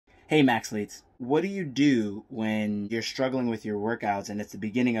Hey Maxleets, what do you do when you're struggling with your workouts and it's the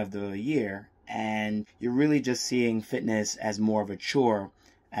beginning of the year and you're really just seeing fitness as more of a chore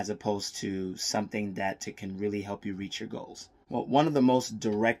as opposed to something that can really help you reach your goals? Well, one of the most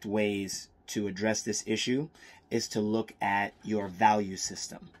direct ways to address this issue is to look at your value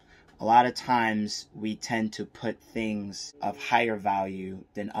system. A lot of times we tend to put things of higher value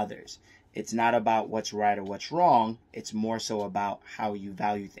than others. It's not about what's right or what's wrong. It's more so about how you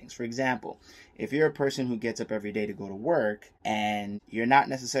value things. For example, if you're a person who gets up every day to go to work and you're not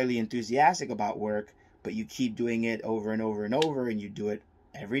necessarily enthusiastic about work, but you keep doing it over and over and over and you do it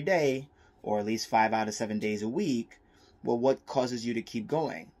every day or at least 5 out of 7 days a week, well, what causes you to keep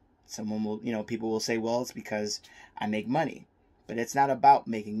going? Someone will, people will say, well, it's because I make money. But it's not about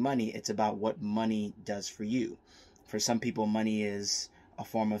making money. It's about what money does for you. For some people, money is a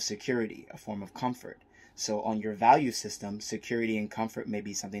form of security, a form of comfort. So on your value system, security and comfort may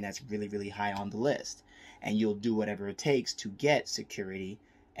be something that's really, really high on the list. And you'll do whatever it takes to get security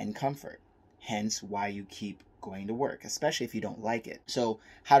and comfort. Hence why you keep going to work, especially if you don't like it. So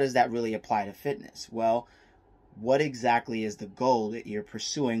how does that really apply to fitness? Well, what exactly is the goal that you're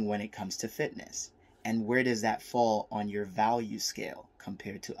pursuing when it comes to fitness? And where does that fall on your value scale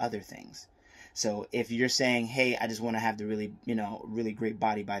compared to other things? So if you're saying, hey, I just want to have the really great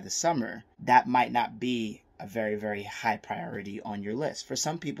body by the summer, that might not be a very, very high priority on your list. For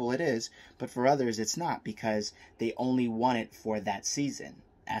some people it is, but for others it's not, because they only want it for that season.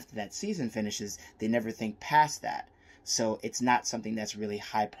 After that season finishes, they never think past that. So it's not something that's really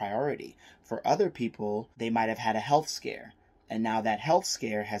high priority. For other people, they might have had a health scare, and now that health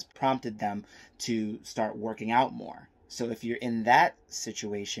scare has prompted them to start working out more. So if you're in that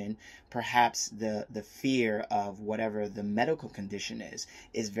situation, perhaps the fear of whatever the medical condition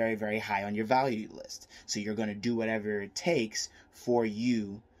is very, very high on your value list. So you're going to do whatever it takes for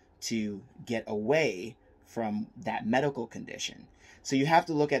you to get away from that medical condition. So you have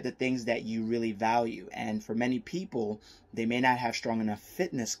to look at the things that you really value. And for many people, they may not have strong enough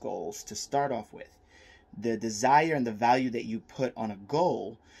fitness goals to start off with. The desire and the value that you put on a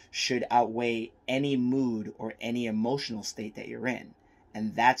goal should outweigh any mood or any emotional state that you're in.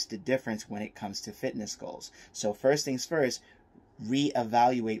 And that's the difference when it comes to fitness goals. So first things first,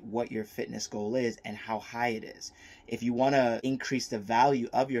 reevaluate what your fitness goal is and how high it is. If you want to increase the value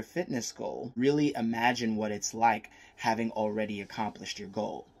of your fitness goal, really imagine what it's like having already accomplished your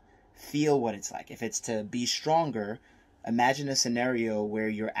goal. Feel what it's like. If it's to be stronger, imagine a scenario where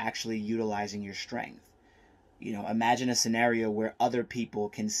you're actually utilizing your strength. Imagine a scenario where other people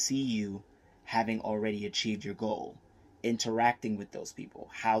can see you having already achieved your goal, interacting with those people,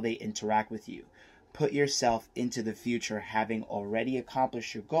 how they interact with you. Put yourself into the future having already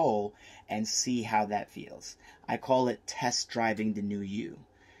accomplished your goal and see how that feels. I call it test driving the new you.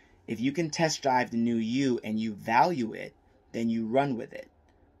 If you can test drive the new you and you value it, then you run with it.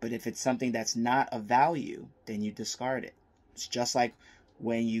 But if it's something that's not of value, then you discard it. It's just like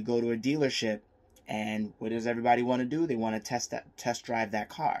when you go to a dealership, and what does everybody want to do? They want to test drive that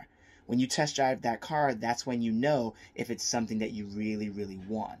car. When you test drive that car, that's when you know if it's something that you really, really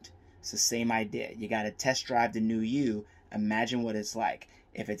want. It's the same idea. You got to test drive the new you. Imagine what it's like.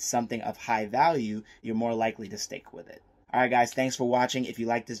 If it's something of high value, you're more likely to stick with it. All right, guys, thanks for watching. If you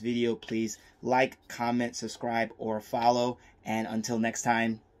like this video, please like, comment, subscribe, or follow. And until next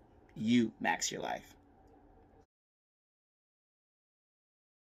time, you max your life.